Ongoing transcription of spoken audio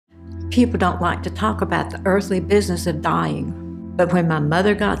People don't like to talk about the earthly business of dying. But when my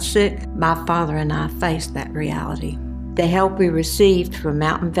mother got sick, my father and I faced that reality. The help we received from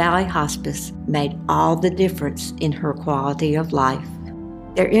Mountain Valley Hospice made all the difference in her quality of life.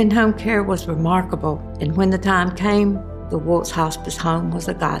 Their in-home care was remarkable, and when the time came, the Woltz Hospice Home was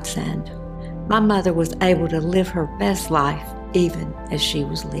a godsend. My mother was able to live her best life even as she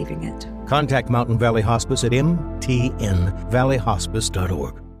was leaving it. Contact Mountain Valley Hospice at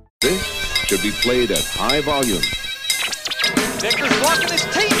mtnvalleyhospice.org. This should be played at high volume. Vickers blocking his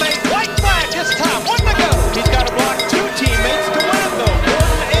teammate. White flag this time. One to go. He's got to block two teammates to win it, though.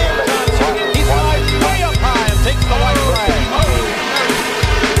 Gordon and Johnson. He flies way up high and takes the white flag.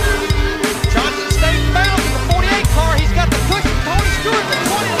 Johnson stays bound in the 48 car. He's got the push from Tony Stewart to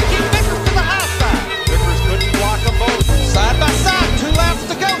 20 to keep Vickers to the high side. Vickers couldn't block them both. Side by side. 2 laps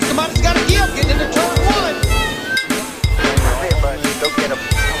to go. Somebody's got to give. Getting into turn 1. Hey, buddy. Go get him.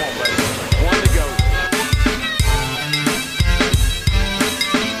 Come on, buddy. 1 to go.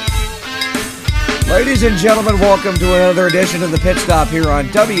 Ladies and gentlemen, welcome to another edition of the Pit Stop here on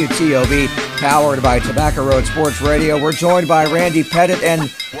WTOB, powered by Tobacco Road Sports Radio. We're joined by Randy Pettit, and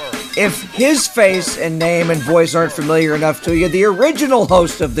if his face and name and voice aren't familiar enough to you, the original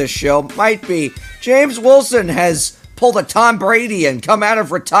host of this show might be. James Wilson has pulled a Tom Brady and come out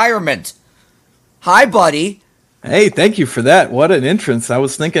of retirement. Hi, buddy. Hey, thank you for that. What an entrance. I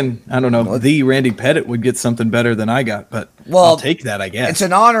was thinking, I don't know, the Randy Pettit would get something better than I got, but I'll take that, I guess. It's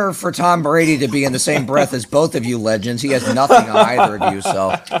an honor for Tom Brady to be in the same breath as both of you legends. He has nothing on either of you,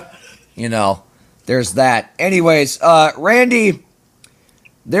 so, there's that. Anyways, Randy,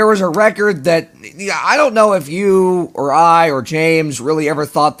 there was a record that, I don't know if you or I or James really ever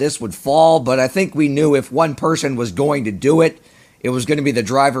thought this would fall, but I think we knew if one person was going to do it, it was going to be the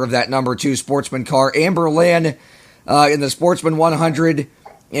driver of that number 2 Sportsman car, Amber Lynn, in the Sportsman 100.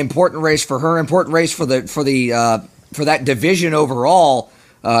 Important race for her. Important race for that division overall,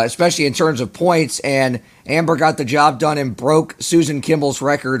 especially in terms of points. And Amber got the job done and broke Susan Kimball's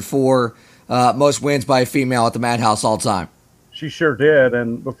record for most wins by a female at the Madhouse all time. She sure did.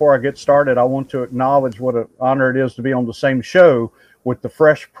 And before I get started, I want to acknowledge what an honor it is to be on the same show with the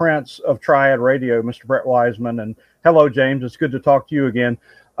Fresh Prince of Triad Radio, Mr. Brett Wiseman. And hello, James. It's good to talk to you again.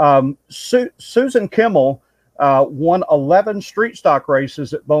 Susan Kimball won 11 street stock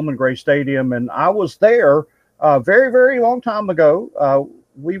races at Bowman Gray Stadium, and I was there very, very long time ago.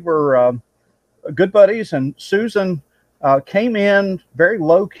 We were good buddies, and Susan came in very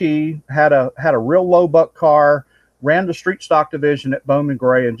low key, had a real low buck car, ran the street stock division at Bowman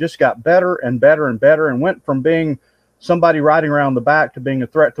Gray, and just got better and better and better, and went from being somebody riding around the back to being a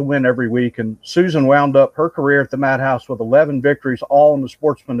threat to win every week. And Susan wound up her career at the Madhouse with 11 victories, all in the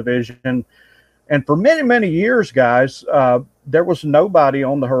Sportsman division. And for many, many years, guys, there was nobody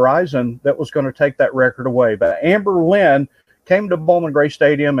on the horizon that was going to take that record away. But Amber Lynn came to Bowman Gray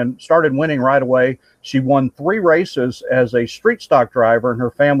Stadium and started winning right away. She won 3 races as a street stock driver, and her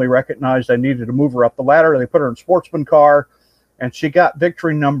family recognized they needed to move her up the ladder. They put her in a Sportsman car, and she got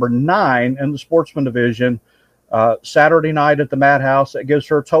victory number 9 in the Sportsman division Saturday night at the Madhouse. That gives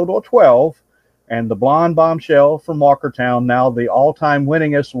her a total of 12. And the blonde bombshell from Walkertown, now the all-time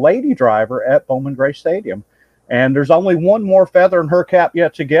winningest lady driver at Bowman Gray Stadium. And there's only one more feather in her cap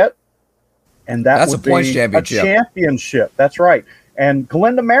yet to get, and that's would be a championship. That's right. And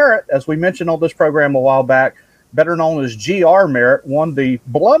Glenda Merritt, as we mentioned on this program a while back, better known as GR Merritt, won the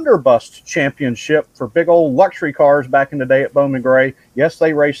Blunderbuss Championship for big old luxury cars back in the day at Bowman Gray. Yes,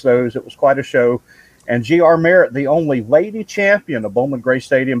 they raced those. It was quite a show. And GR Merritt, the only lady champion of Bowman Gray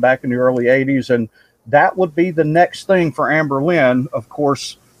Stadium back in the early 80s. And that would be the next thing for Amber Lynn, of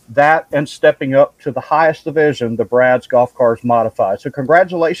course, that and stepping up to the highest division, the Brad's Golf Cars Modified. So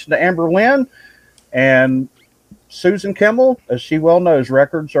congratulations to Amber Lynn. And Susan Kimball, as she well knows,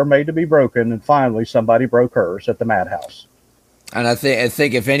 records are made to be broken. And finally, somebody broke hers at the Madhouse. And I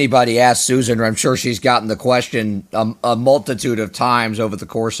think if anybody asks Susan, I'm sure she's gotten the question a multitude of times over the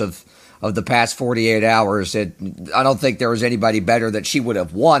course of the past 48 hours. I don't think there was anybody better that she would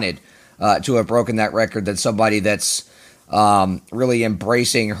have wanted to have broken that record than somebody that's really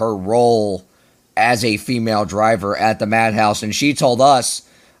embracing her role as a female driver at the Madhouse. And she told us,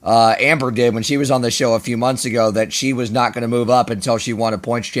 Amber did, when she was on the show a few months ago, that she was not going to move up until she won a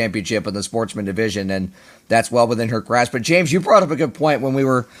points championship in the Sportsman division, and that's well within her grasp. But James, you brought up a good point when we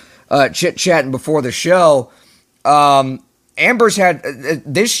were chit-chatting before the show. Amber's had,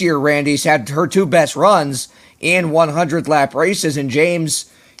 this year, Randy's had her 2 best runs in 100-lap races. And James,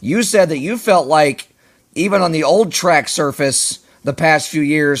 you said that you felt like even on the old track surface the past few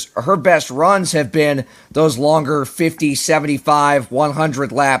years, her best runs have been those longer 50, 75,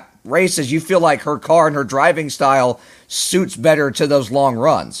 100-lap races, you feel like her car and her driving style suits better to those long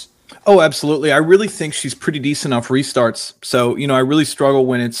runs. Oh, absolutely. I really think she's pretty decent off restarts. So, I really struggle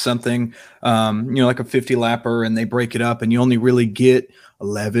when it's something, like a 50 lapper and they break it up and you only really get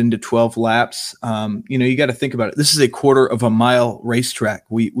 11 to 12 laps. You got to think about it. This is a quarter of a mile racetrack.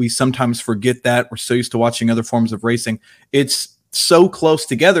 We sometimes forget that. We're so used to watching other forms of racing. It's so close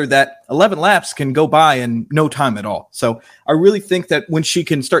together that 11 laps can go by in no time at all. So I really think that when she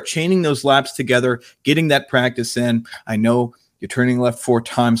can start chaining those laps together, getting that practice in, I know you're turning left 4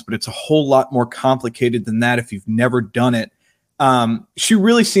 times, but it's a whole lot more complicated than that if you've never done it. She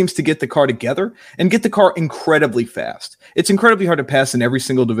really seems to get the car together and get the car incredibly fast. It's incredibly hard to pass in every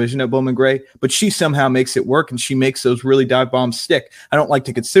single division at Bowman Gray, but she somehow makes it work and she makes those really dive bombs stick. I don't like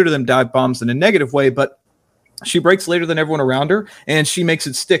to consider them dive bombs in a negative way, but she brakes later than everyone around her and she makes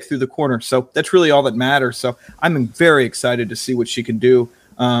it stick through the corner. So that's really all that matters. So I'm very excited to see what she can do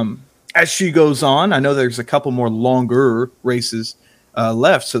as she goes on. I know there's a couple more longer races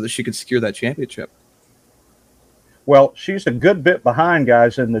left so that she could secure that championship. Well, she's a good bit behind,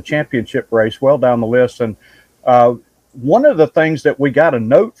 guys, in the championship race, well down the list. And one of the things that we got a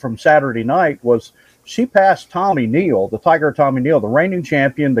note from Saturday night was she passed Tommy Neal, the Tiger Tommy Neal, the reigning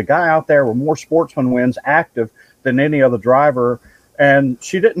champion, the guy out there with more sportsman wins active than any other driver. And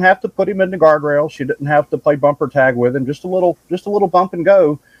she didn't have to put him in the guardrail. She didn't have to play bumper tag with him, just a little bump and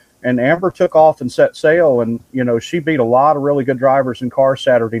go. And Amber took off and set sail, and, she beat a lot of really good drivers in cars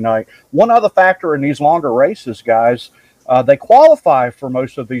Saturday night. One other factor in these longer races, guys, they qualify for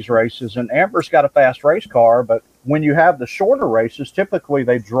most of these races, and Amber's got a fast race car, but when you have the shorter races, typically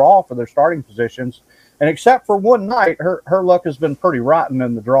they draw for their starting positions, and except for one night, her luck has been pretty rotten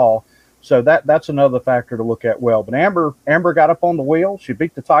in the draw, so that's another factor to look at well. But Amber got up on the wheel. She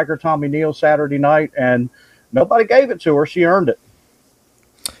beat the Tiger Tommy Neal Saturday night, and nobody gave it to her. She earned it.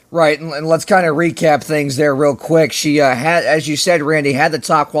 Right, and let's kind of recap things there real quick. She had, as you said, Randy, had the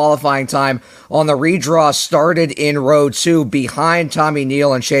top qualifying time on the redraw, started in row 2 behind Tommy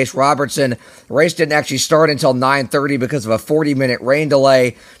Neal and Chase Robertson. The race didn't actually start until 9:30 because of a 40-minute rain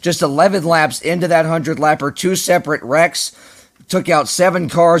delay. Just 11 laps into that 100-lapper, 2 separate wrecks. Took out 7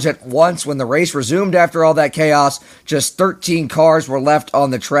 cars at once when the race resumed after all that chaos. Just 13 cars were left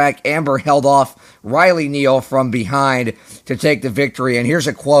on the track. Amber held off Riley Neal from behind to take the victory. And here's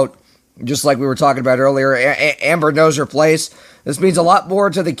a quote, just like we were talking about earlier. Amber knows her place. This means a lot more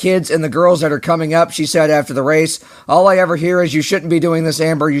to the kids and the girls that are coming up, she said after the race. All I ever hear is, you shouldn't be doing this,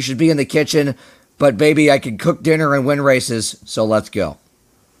 Amber. You should be in the kitchen. But baby, I can cook dinner and win races, so let's go.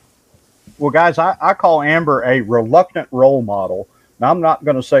 Well, guys, I call Amber a reluctant role model. Now, I'm not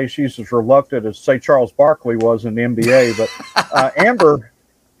going to say she's as reluctant as, say, Charles Barkley was in the NBA, but Amber,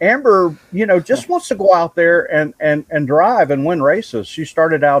 just wants to go out there and drive and win races. She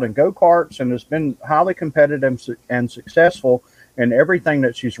started out in go-karts and has been highly competitive and successful in everything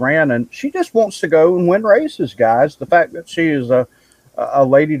that she's ran, and she just wants to go and win races, guys. The fact that she is a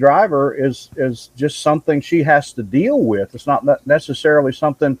lady driver is just something she has to deal with. It's not necessarily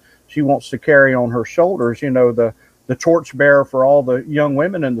something she wants to carry on her shoulders, the torchbearer for all the young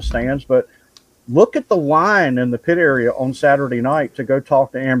women in the stands. But look at the line in the pit area on Saturday night to go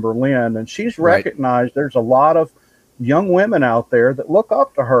talk to Amber Lynn. And she's recognized There's a lot of young women out there that look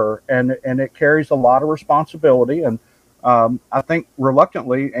up to her, and it carries a lot of responsibility. And I think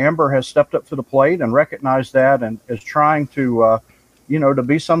reluctantly, Amber has stepped up to the plate and recognized that and is trying to, to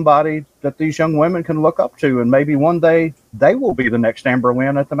be somebody that these young women can look up to. And maybe one day they will be the next Amber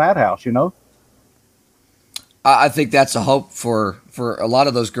Lynn at the Madhouse, I think that's a hope for a lot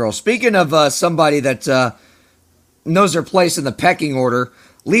of those girls. Speaking of somebody that knows their place in the pecking order,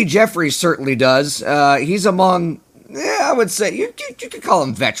 Lee Jeffries certainly does. He's among, I would say, you could call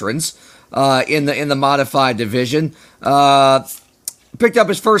him veterans in the modified division. Picked up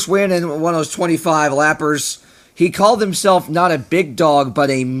his first win in one of those 25 lappers. He called himself not a big dog,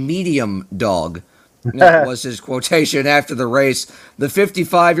 but a medium dog. That was his quotation after the race. The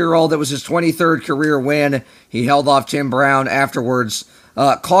 55-year-old, that was his 23rd career win. He held off Tim Brown afterwards.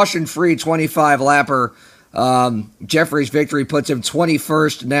 Caution-free 25-lapper. Jeffrey's victory puts him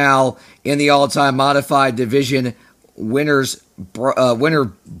 21st now in the all-time modified division winner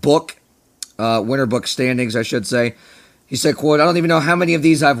book standings, I should say. He said, quote, "I don't even know how many of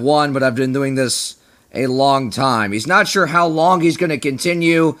these I've won, but I've been doing this a long time." He's not sure how long he's going to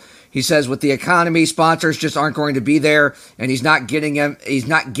continue. He says with the economy, sponsors just aren't going to be there, and he's not getting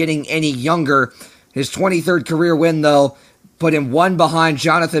any younger. His 23rd career win, though, put him one behind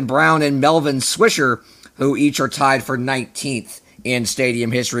Jonathan Brown and Melvin Swisher, who each are tied for 19th in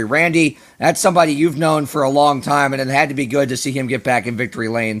stadium history. Randy, that's somebody you've known for a long time, and it had to be good to see him get back in victory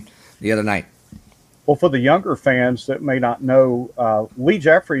lane the other night. Well, for the younger fans that may not know, Lee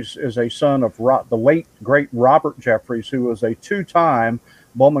Jeffries is a son of the late, great Robert Jeffries, who was a two-time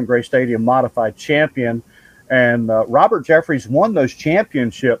Bowman Gray Stadium modified champion. And Robert Jeffries won those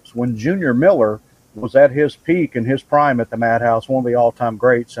championships when Junior Miller was at his peak and his prime at the Madhouse, one of the all-time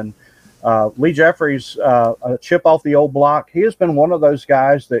greats. And Lee Jeffries, a chip off the old block, he has been one of those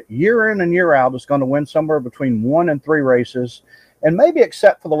guys that year in and year out is going to win somewhere between 1 and 3 races. And maybe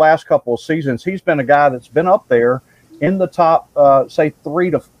except for the last couple of seasons, he's been a guy that's been up there in the top, say,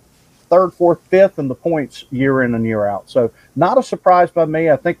 3 to 3rd, 4th, 5th in the points year in and year out. So not a surprise by me.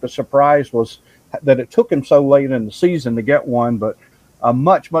 I think the surprise was that it took him so late in the season to get one, but a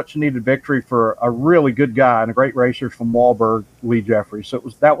much, much needed victory for a really good guy and a great racer from Wahlberg, Lee Jeffries. So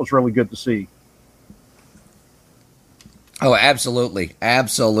that was really good to see. Oh, absolutely.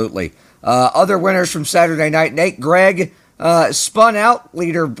 Absolutely. Other winners from Saturday night, Nate Gregg spun out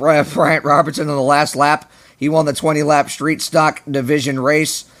leader Bryant Robertson in the last lap. He won the 20-lap street stock division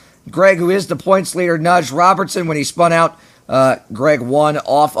race. Gregg, who is the points leader, nudged Robertson when he spun out. Gregg won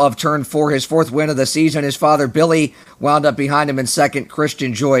off of turn 4, his 4th win of the season. His father, Billy, wound up behind him in 2nd.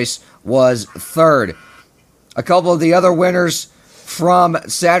 Christian Joyce was 3rd. A couple of the other winners from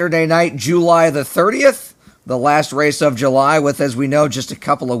Saturday night, July the 30th, the last race of July, with, as we know, just a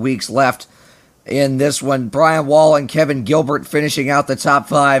couple of weeks left in this one. Brian Wall and Kevin Gilbert finishing out the top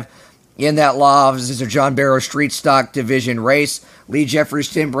 5 in that Law Offices of John Barrow Street Stock Division race. Lee Jeffries,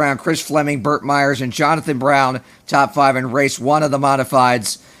 Tim Brown, Chris Fleming, Burt Myers, and Jonathan Brown, top 5 in race 1 of the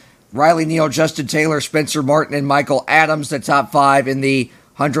modifieds. Riley Neal, Justin Taylor, Spencer Martin, and Michael Adams, the top 5 in the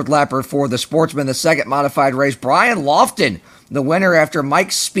 100-lapper for the Sportsman, the 2nd modified race. Brian Lofton, the winner after Mike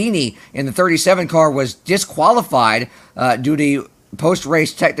Speeney in the 37 car was disqualified due to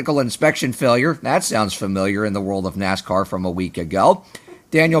post-race technical inspection failure. That sounds familiar in the world of NASCAR from a week ago.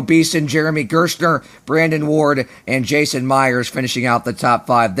 Daniel Beeson, Jeremy Gerstner, Brandon Ward, and Jason Myers finishing out the top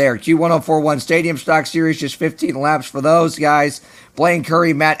 5 there. Q1041 Stadium Stock Series, just 15 laps for those guys. Blaine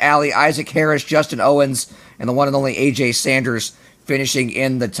Curry, Matt Alley, Isaac Harris, Justin Owens, and the one and only AJ Sanders finishing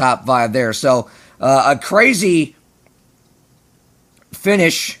in the top 5 there. So a crazy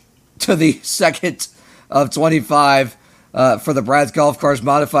finish to the 2nd of 25 for the Brad's Golf Cars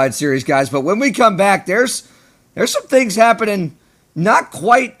Modified Series, guys. But when we come back, there's some things happening. Not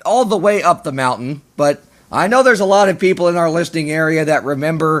quite all the way up the mountain, but I know there's a lot of people in our listening area that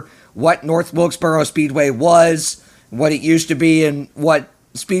remember what North Wilkesboro Speedway was, what it used to be, and what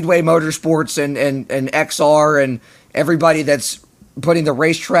Speedway Motorsports and XR and everybody that's putting the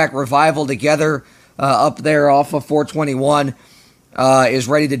racetrack revival together up there off of 421 is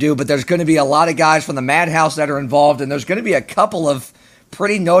ready to do. But there's going to be a lot of guys from the Madhouse that are involved, and there's going to be a couple of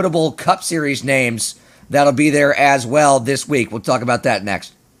pretty notable Cup Series names that'll be there as well this week. We'll talk about that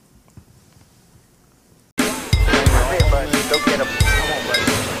next. Go get him. Come on, buddy.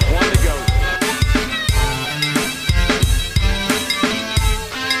 1 to go.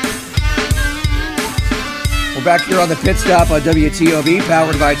 We're back here on the pit stop on WTOV,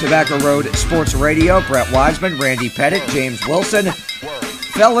 powered by Tobacco Road Sports Radio. Brett Wiseman, Randy Pettit, James Wilson.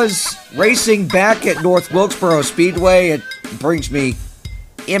 Fellas, racing back at North Wilkesboro Speedway. It brings me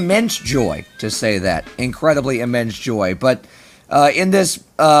immense joy to say that. Incredibly immense joy. But in this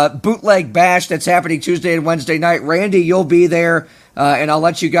bootleg bash that's happening Tuesday and Wednesday night, Randy, you'll be there, and I'll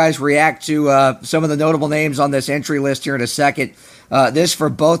let you guys react to some of the notable names on this entry list here in a second. This for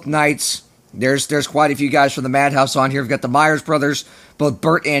both nights. There's quite a few guys from the Madhouse on here. We've got the Myers brothers. Both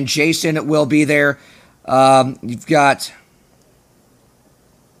Burt and Jason will be there. You've got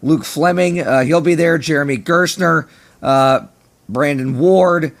Luke Fleming. He'll be there. Jeremy Gerstner. Brandon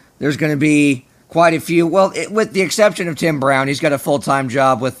Ward. There's going to be quite a few. Well, with the exception of Tim Brown, he's got a full-time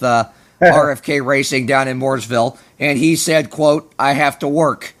job with RFK Racing down in Mooresville, and he said, quote, "I have to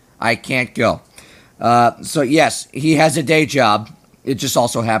work. I can't go." So, yes, he has a day job. It just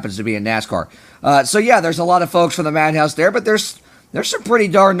also happens to be in NASCAR. So, yeah, there's a lot of folks from the Madhouse there, but there's some pretty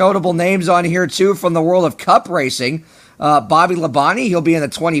darn notable names on here, too, from the world of Cup racing. Bobby Labonte, he'll be in the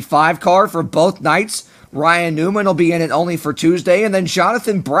 25 car for both nights. Ryan Newman will be in it only for Tuesday. And then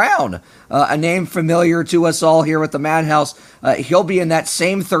Jonathan Brown, a name familiar to us all here at the Madhouse. He'll be in that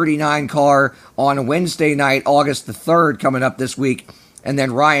same 39 car on Wednesday night, August the 3rd, coming up this week. And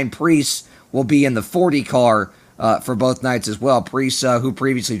then Ryan Preece will be in the 40 car for both nights as well. Preece, who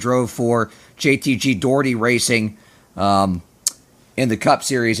previously drove for JTG Doherty Racing in the Cup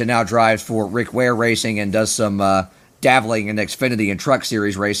Series and now drives for Rick Ware Racing and does some dabbling in Xfinity and Truck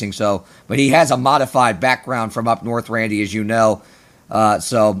Series racing. So, but he has a modified background from up north, Randy, as you know.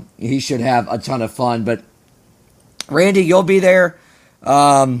 So he should have a ton of fun. But Randy, you'll be there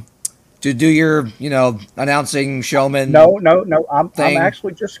to do your, announcing showman. No. I'm thing.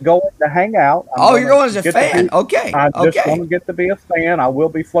 actually just going to hang out. You're going as a fan. Okay. I just want to get to be a fan. I will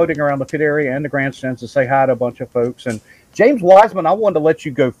be floating around the pit area and the grandstands to say hi to a bunch of folks. And James Wiseman, I wanted to let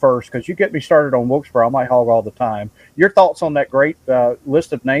you go first because you get me started on Wilkesboro. I might hog all the time. Your thoughts on that great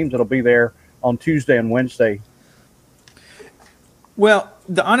list of names that'll be there on Tuesday and Wednesday? Well,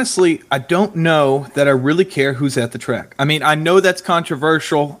 honestly, I don't know that I really care who's at the track. I mean, I know that's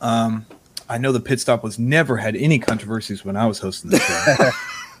controversial. I know the pit stop never had any controversies when I was hosting the show.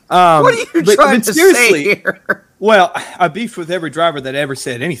 What are you trying to say here? Well, I beefed with every driver that ever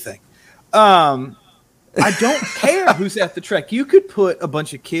said anything. I don't care who's at the track. You could put a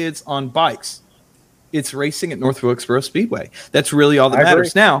bunch of kids on bikes. It's racing at North Wilkesboro Speedway. That's really all that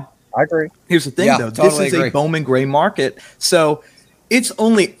matters. Now, I agree. Here's the thing, though. Totally this is a Bowman Gray market. So it's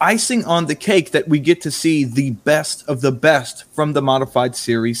only icing on the cake that we get to see the best of the best from the modified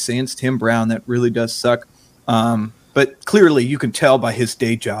series, sans Tim Brown. That really does suck. But clearly you can tell by his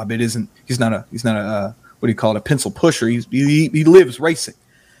day job. He's not a what do you call it? A pencil pusher. He lives racing.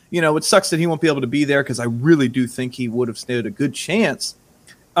 It sucks that he won't be able to be there because I really do think he would have stood a good chance.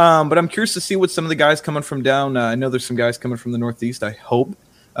 But I'm curious to see what some of the guys coming from down. I know there's some guys coming from the Northeast. I hope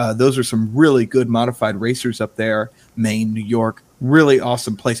those are some really good modified racers up there. Maine, New York, really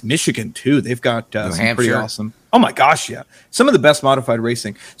awesome place. Michigan too. They've got some pretty awesome. Oh my gosh, yeah, some of the best modified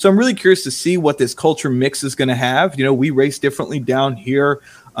racing. So I'm really curious to see what this culture mix is going to have. We race differently down here.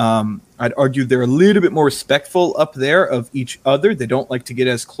 I'd argue they're a little bit more respectful up there of each other. They don't like to get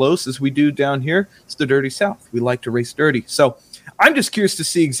as close as we do down here. It's the dirty South. We like to race dirty. So I'm just curious to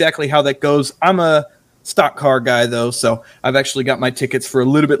see exactly how that goes. I'm a stock car guy, though, so I've actually got my tickets for a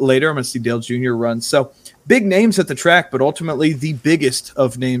little bit later. I'm going to see Dale Jr. run. So big names at the track, but ultimately the biggest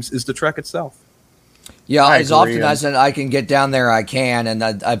of names is the track itself. Yeah, as often as I can get down there, I can. And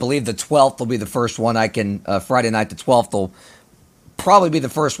I believe the 12th will be the first one I can, Friday night the 12th will probably be the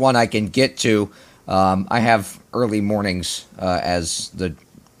first one I can get to. I have early mornings as the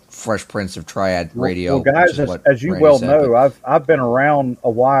Fresh Prince of Triad Radio. Well, guys, as you well know, I've been around a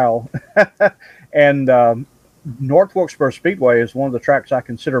while, and North Wilkesboro Speedway is one of the tracks I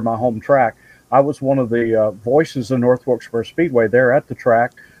consider my home track. I was one of the voices of North Wilkesboro Speedway there at the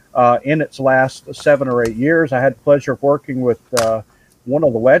track in its last 7 or 8 years. I had the pleasure of working with one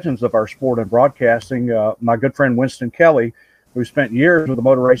of the legends of our sport and broadcasting, my good friend Winston Kelly, who spent years with the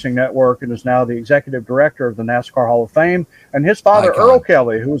Motor Racing Network and is now the executive director of the NASCAR Hall of Fame, and his father, Earl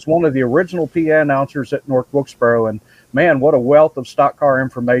Kelly, who was one of the original PA announcers at North Wilkesboro. And man, what a wealth of stock car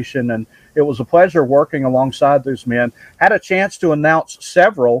information. And it was a pleasure working alongside those men. Had a chance to announce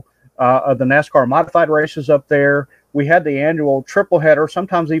several of the NASCAR modified races up there. We had the annual triple header,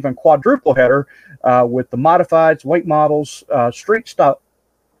 sometimes even quadruple header, with the modifieds, late models, street stock.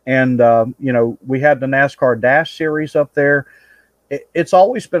 And, we had the NASCAR Dash Series up there. It's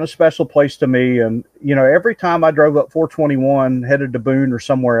always been a special place to me. And, every time I drove up 421 headed to Boone or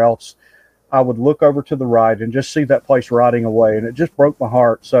somewhere else, I would look over to the right and just see that place rotting away. And it just broke my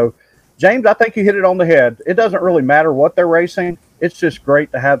heart. So, James, I think you hit it on the head. It doesn't really matter what they're racing. It's just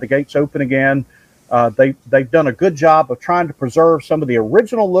great to have the gates open again. They've done a good job of trying to preserve some of the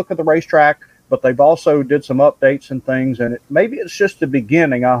original look of the racetrack, but they've also did some updates and things. And maybe it's just the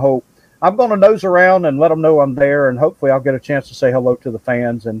beginning, I hope. I'm going to nose around and let them know I'm there, and hopefully I'll get a chance to say hello to the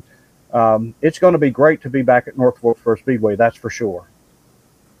fans. And it's going to be great to be back at North Wilkesboro Speedway, that's for sure.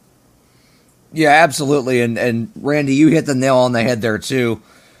 Yeah, absolutely. And Randy, you hit the nail on the head there, too.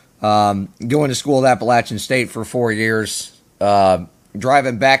 Going to school at Appalachian State for 4 years,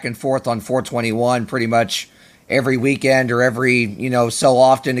 driving back and forth on 421 pretty much every weekend or every, so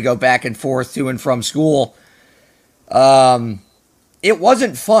often to go back and forth to and from school. It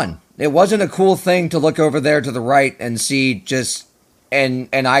wasn't fun. It wasn't a cool thing to look over there to the right and see just an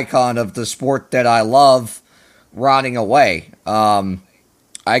icon of the sport that I love rotting away.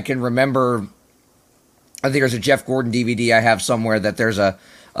 I can remember, I think there's a Jeff Gordon DVD I have somewhere that there's a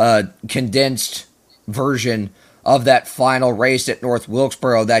condensed version of that final race at North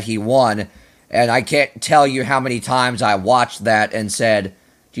Wilkesboro that he won. And I can't tell you how many times I watched that and said,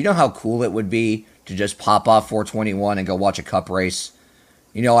 do you know how cool it would be to just pop off 421 and go watch a cup race?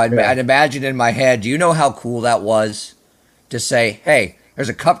 I'd imagine in my head, do you know how cool that was to say, hey, there's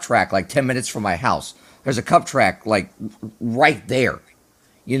a cup track like 10 minutes from my house. There's a cup track like right there.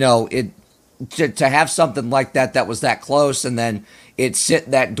 To have something like that was that close, and then it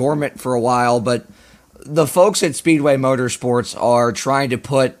sit that dormant for a while. But the folks at Speedway Motorsports are trying to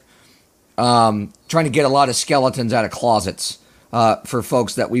get a lot of skeletons out of closets for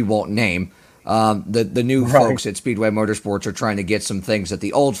folks that we won't name. The new folks at Speedway Motorsports are trying to get some things that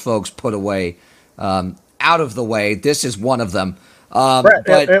the old folks put away out of the way. This is one of them. Brett,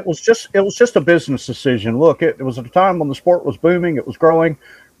 But it was just a business decision. Look, it was at a time when the sport was booming, it was growing.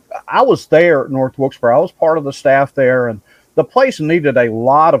 I was there at North Wilkesboro. I was part of the staff there, and the place needed a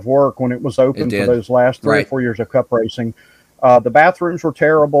lot of work when it was open for those last 3 or 4 years of Cup racing. The bathrooms were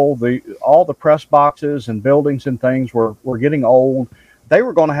terrible. All the press boxes and buildings and things were getting old. They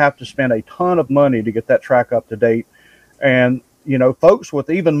were going to have to spend a ton of money to get that track up to date. And, you know, folks with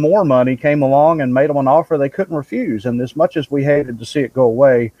even more money came along and made them an offer they couldn't refuse. And as much as we hated to see it go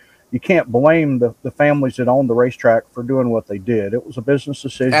away, you can't blame the families that owned the racetrack for doing what they did. It was a business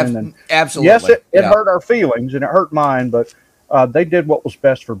decision. And absolutely. Yes, it hurt our feelings and it hurt mine, but they did what was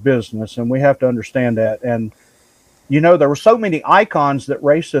best for business. And we have to understand that. And, you know, there were so many icons that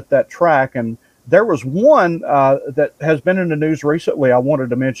raced at that track. And there was one that has been in the news recently I wanted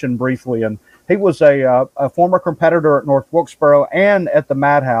to mention briefly. And he was a former competitor at North Wilkesboro and at the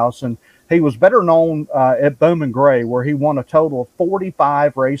Madhouse. And he was better known at Bowman Gray, where he won a total of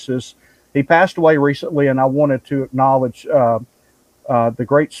 45 races. He passed away recently, and I wanted to acknowledge the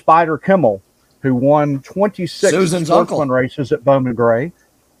great Spider Kimmel, who won 26 sportsman races at Bowman Gray,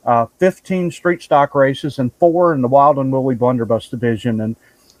 15 street stock races, and 4 in the Wild and Woolly Blunderbuss division. And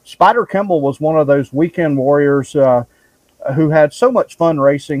Spider Kimmel was one of those weekend warriors who had so much fun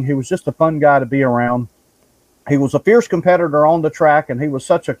racing. He was just a fun guy to be around. He was a fierce competitor on the track, and he was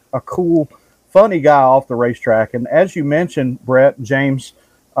such a cool, funny guy off the racetrack. And as you mentioned, Brett and James,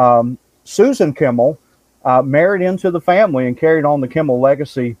 Susan Kimmel married into the family and carried on the Kimmel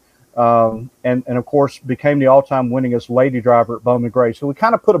legacy, and of course became the all-time winningest lady driver at Bowman Gray. So we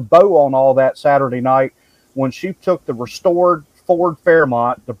kind of put a bow on all that Saturday night when she took the restored Ford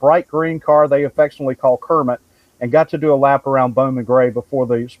Fairmont, the bright green car they affectionately call Kermit, and got to do a lap around Bowman Gray before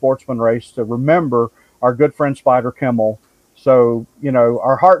the sportsman race to remember our good friend Spider Kimmel. So, you know,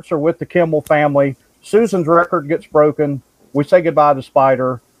 our hearts are with the Kimmel family. Susan's record gets broken. We say goodbye to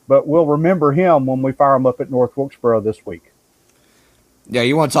Spider, but we'll remember him when we fire him up at North Wilkesboro this week. Yeah,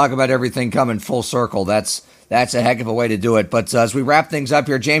 you want to talk about everything coming full circle. That's a heck of a way to do it. But as we wrap things up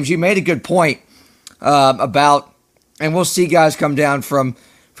here, James, you made a good point about, and we'll see guys come down from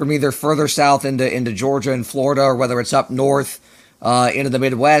either further south into Georgia and Florida, or whether it's up north into the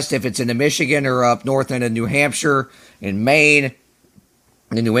Midwest, if it's into Michigan, or up north into New Hampshire, in Maine,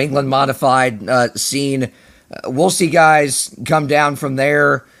 the New England modified scene. We'll see guys come down from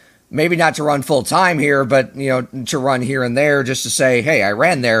there, maybe not to run full time here, but you know, to run here and there just to say, hey, I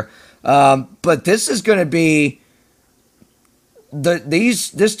ran there. But this is going to be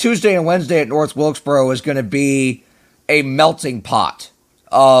this Tuesday and Wednesday at North Wilkesboro is going to be a melting pot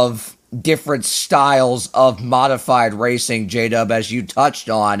of different styles of modified racing, J-Dub, as you touched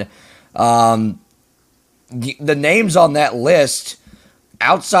on. The names on that list,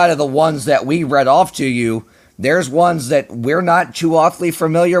 outside of the ones that we read off to you, there's ones that we're not too awfully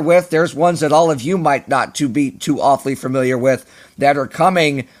familiar with. There's ones that all of you might not be too awfully familiar with that are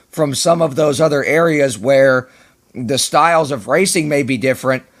coming from some of those other areas where the styles of racing may be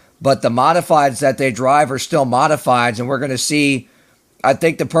different, but the modifieds that they drive are still modifieds, and we're going to see, I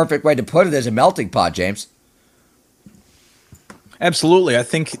think the perfect way to put it is a melting pot, James. Absolutely. I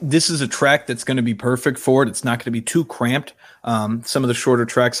think this is a track that's going to be perfect for it. It's not going to be too cramped. Some of the shorter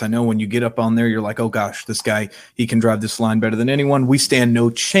tracks, I know when you get up on there, you're like, oh gosh, this guy, he can drive this line better than anyone. We stand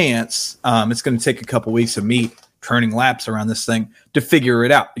no chance. It's going to take a couple weeks of me turning laps around this thing to figure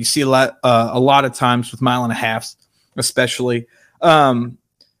it out. You see a lot of times with 1.5 miles, especially.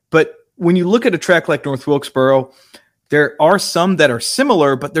 But when you look at a track like North Wilkesboro, there are some that are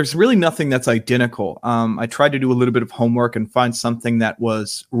similar, but there's really nothing that's identical. I tried to do a little bit of homework and find something that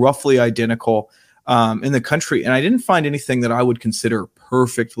was roughly identical in the country, and I didn't find anything that I would consider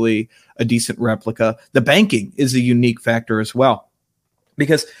perfectly a decent replica. The banking is a unique factor as well,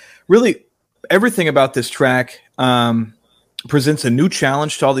 because really everything about this track presents a new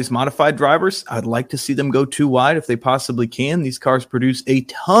challenge to all these modified drivers. I'd like to see them go too wide if they possibly can. These cars produce a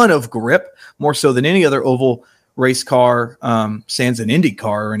ton of grip, more so than any other oval race car, sans an Indy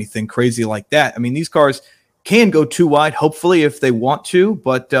car or anything crazy like that. I mean, these cars can go too wide, hopefully, if they want to,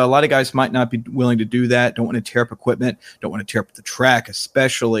 but a lot of guys might not be willing to do that. Don't want to tear up equipment, don't want to tear up the track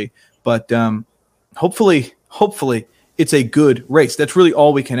especially, but hopefully it's a good race. That's really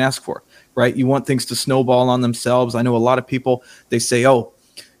all we can ask for, right? You want things to snowball on themselves. I know a lot of people, they say, oh,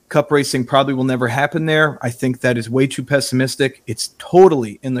 Cup racing probably will never happen there. I think that is way too pessimistic. It's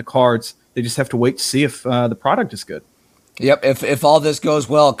totally in the cards They just have to wait to see if the product is good. Yep, if all this goes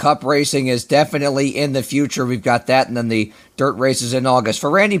well, Cup racing is definitely in the future. We've got that, and then the dirt races in August. For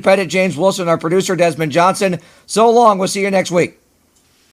Randy Pettit, James Wilson, our producer, Desmond Johnson, so long. We'll see you next week.